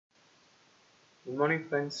Good morning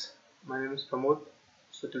friends, my name is Pramod.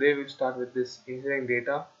 So today we'll start with this engineering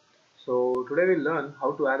data. So today we'll learn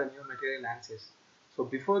how to add a new material in Ansys. So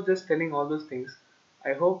before just telling all those things,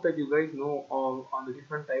 I hope that you guys know on the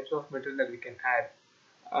different types of material that we can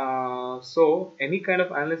add. So any kind of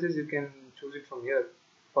analysis you can choose it from here.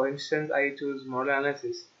 For instance, I choose model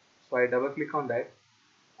analysis. So I double click on that.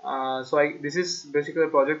 This is basically a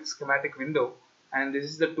project schematic window, and this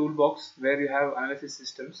is the toolbox where you have analysis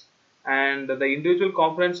systems, and the individual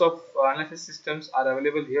components of analysis systems are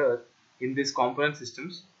available here in these component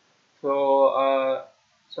systems. So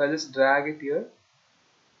I just drag it here.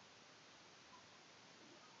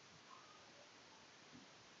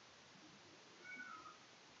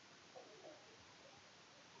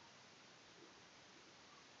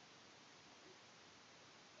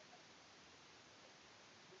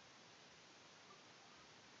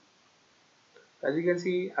 As you can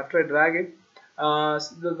see, after I drag it,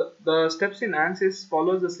 the steps in Ansys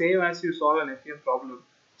follows the same as you solve an FEM problem.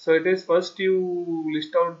 So it is first you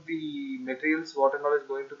list out the materials, whatever is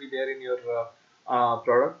going to be there in your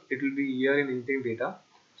product. It will be here in engineering data.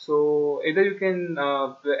 So either you can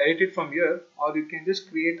edit it from here, or you can just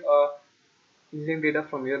create a engineering data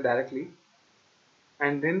from here directly,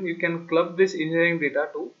 and then you can club this engineering data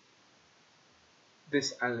to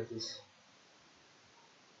this analysis.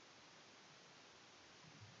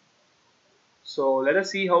 So let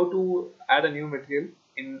us see how to add a new material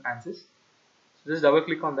in Ansys. So just double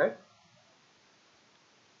click on that.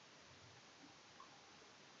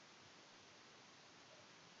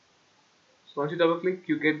 So once you double click,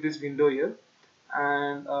 you get this window here,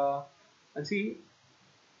 and see,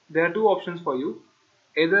 there are two options for you.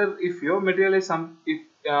 Either if your material is if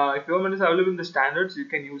your material is available in the standards, you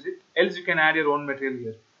can use it. Else you can add your own material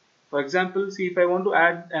here. For example, see, if I want to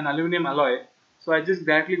add an aluminum alloy, so I just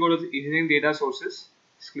directly go to the engineering data sources.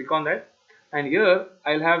 Just click on that, and here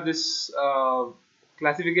I'll have this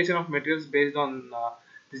classification of materials based on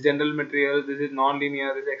this general materials. This is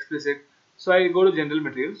non-linear. This is explicit. So I go to general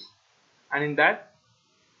materials, and in that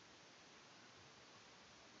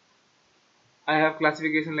I have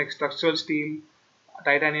classification like structural steel,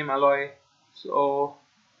 titanium alloy, so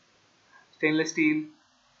stainless steel,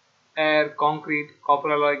 air, concrete,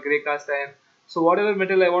 copper alloy, grey cast iron. So whatever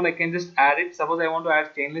metal I want, I can just add it. Suppose I want to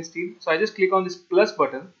add stainless steel, so I just click on this plus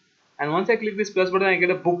button, and once I click this plus button, I get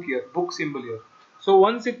a book here, book symbol here. So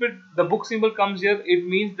once the book symbol comes here, it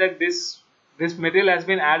means that this material has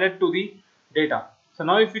been added to the data. So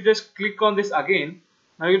now if you just click on this again,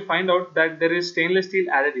 now you'll find out that there is stainless steel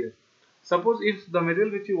added here. Suppose if the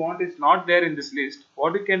material which you want is not there in this list,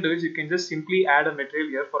 what you can do is you can just simply add a material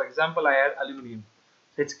here. For example, I add aluminium.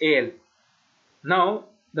 So it's Al. Now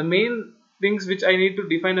the main things which I need to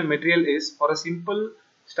define a material is, for a simple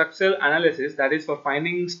structural analysis, that is for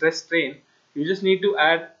finding stress strain, you just need to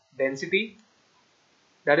add density,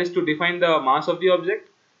 that is to define the mass of the object.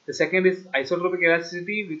 The second is isotropic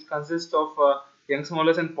elasticity, which consists of Young's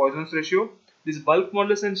modulus and Poisson's ratio. This bulk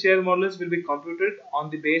modulus and shear modulus will be computed on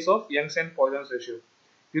the base of Young's and Poisson's ratio.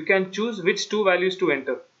 You can choose which two values to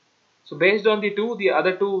enter. So based on the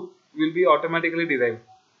other two will be automatically derived.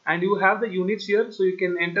 And you have the units here, so you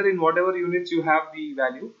can enter in whatever units you have the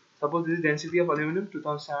value. Suppose this is density of aluminum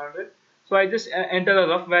 2700. So I just enter a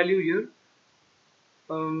rough value here.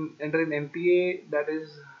 Enter in MPa, that is,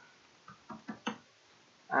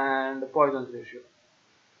 and the Poisson's ratio.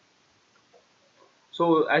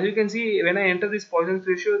 So as you can see, when I enter this Poisson's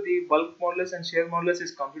ratio, the bulk modulus and shear modulus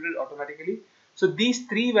is computed automatically. So these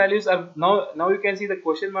three values are now you can see the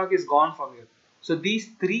question mark is gone from here. So these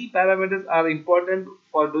three parameters are important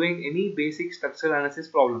for doing any basic structural analysis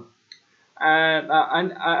problem. And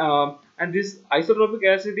this isotropic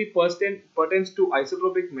elasticity pertains to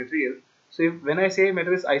isotropic material. So when I say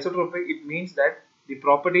material is isotropic, it means that the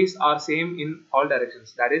properties are same in all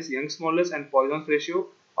directions. That is, Young's modulus and Poisson's ratio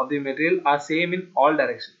of the material are same in all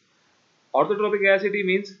directions. Orthotropic elasticity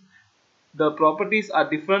means the properties are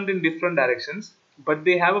different in different directions, but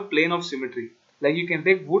they have a plane of symmetry. Like you can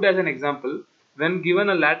take wood as an example. When given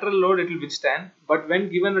a lateral load, it will withstand, but when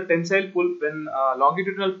given a tensile pull, when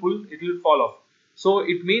longitudinal pull, it will fall off. So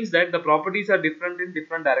it means that the properties are different in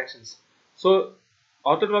different directions. So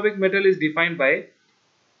orthotropic metal is defined by,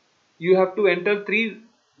 you have to enter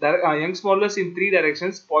Young's modulus in three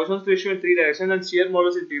directions, Poisson's ratio in three directions, and shear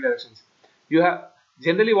modulus in three directions. You have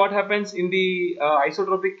generally what happens in the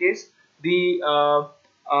isotropic case, the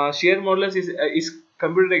shear modulus is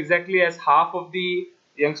computed exactly as half of the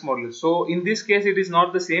Young's modulus. So in this case, it is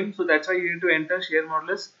not the same. So that's why you need to enter shear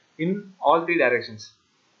modulus in all three directions.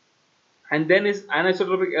 And then is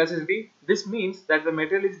anisotropic elasticity. This means that the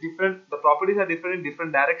material is different, the properties are different in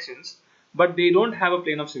different directions, but they don't have a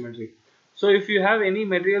plane of symmetry. So if you have any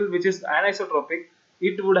material which is anisotropic,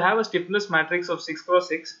 it would have a stiffness matrix of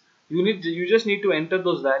 6x6. You just need to enter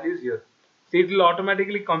those values here. So it will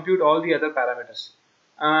automatically compute all the other parameters.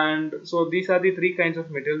 And so these are the three kinds of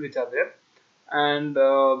material which are there. And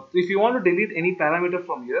if you want to delete any parameter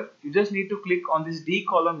from here, you just need to click on this D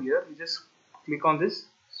column here. You just click on this,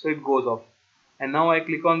 so it goes off. And now I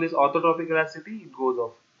click on this orthotropic elasticity, it goes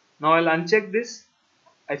off. Now I'll uncheck this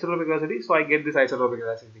isotropic elasticity, so I get this isotropic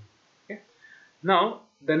elasticity. Okay. Now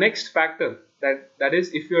the next factor, that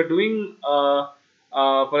is, if you are doing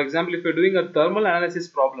for example, if you are doing a thermal analysis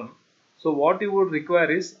problem, so what you would require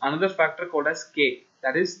is another factor called as K,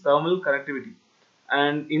 that is thermal conductivity.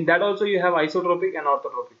 And in that also you have isotropic and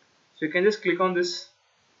orthotropic. So you can just click on this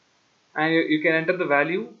and you can enter the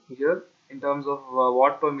value here in terms of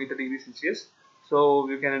watt per meter degree Celsius. So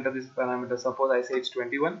you can enter this parameter. Suppose I say it's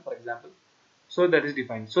 21 for example. So that is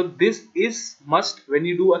defined. So this is must when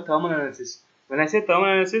you do a thermal analysis. When I say thermal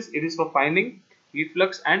analysis, it is for finding heat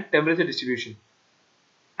flux and temperature distribution.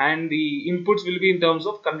 And the inputs will be in terms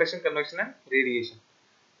of convection, convection and radiation.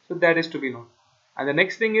 So that is to be known. And the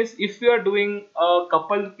next thing is, if you are doing a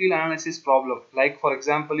coupled field analysis problem, like for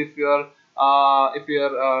example, if you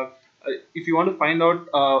want to find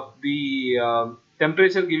out the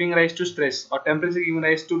temperature giving rise to stress or temperature giving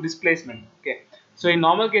rise to displacement. Okay. So in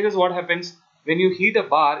normal cases, what happens when you heat a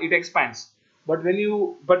bar, it expands. But when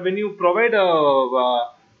you provide a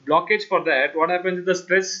blockage for that, what happens is the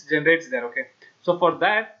stress generates there. Okay. So for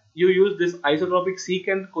that, you use this isotropic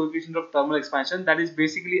secant coefficient of thermal expansion, that is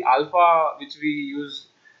basically alpha, which we use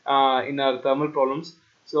in our thermal problems.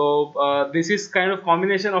 So this is kind of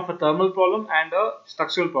combination of a thermal problem and a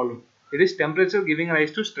structural problem. It is temperature giving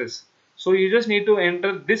rise to stress. So you just need to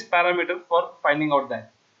enter this parameter for finding out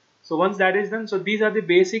that. So once that is done, so these are the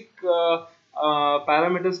basic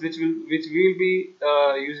parameters which we will be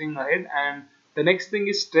using ahead. And the next thing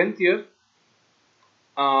is strength here.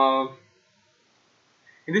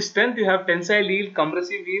 In this strength, you have tensile yield,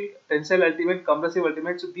 compressive yield, tensile ultimate, compressive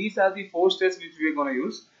ultimate. So these are the four stress which we are going to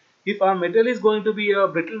use. If our material is going to be a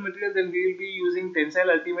brittle material, then we will be using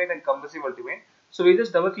tensile ultimate and compressive ultimate. So we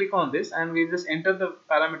just double click on this and we just enter the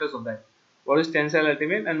parameters of that. What is tensile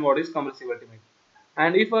ultimate and what is compressive ultimate.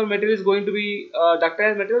 And if our material is going to be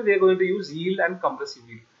ductile material, we are going to use yield and compressive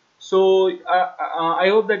yield. So I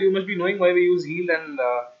hope that you must be knowing why we use yield and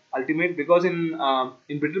ultimate, because in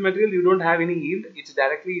brittle material you don't have any yield, it's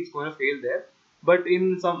going to fail there. But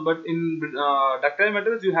in ductile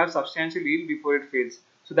materials you have substantial yield before it fails.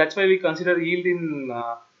 So that's why we consider yield in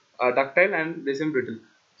ductile and this in brittle.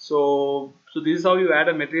 So this is how you add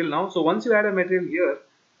a material now. So once you add a material here,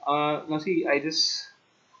 now see, I just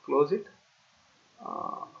close it.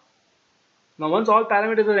 Now once all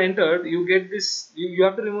parameters are entered, you get this, you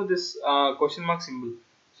have to remove this question mark symbol.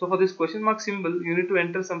 So for this question mark symbol, you need to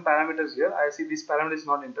enter some parameters here. I see this parameter is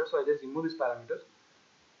not entered, so I just remove this parameter.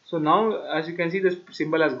 So now as you can see, this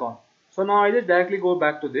symbol has gone. So now I just directly go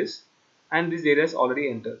back to this and this area is already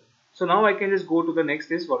entered. So now I can just go to the next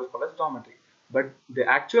is what is called as geometry. But the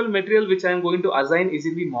actual material which I am going to assign is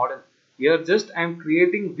in the model. Here just I am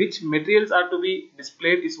creating which materials are to be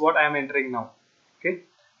displayed is what I am entering now. Okay.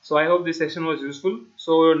 So I hope this session was useful.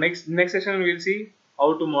 So next session we will see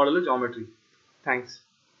how to model a geometry. Thanks.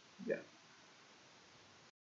 Yeah.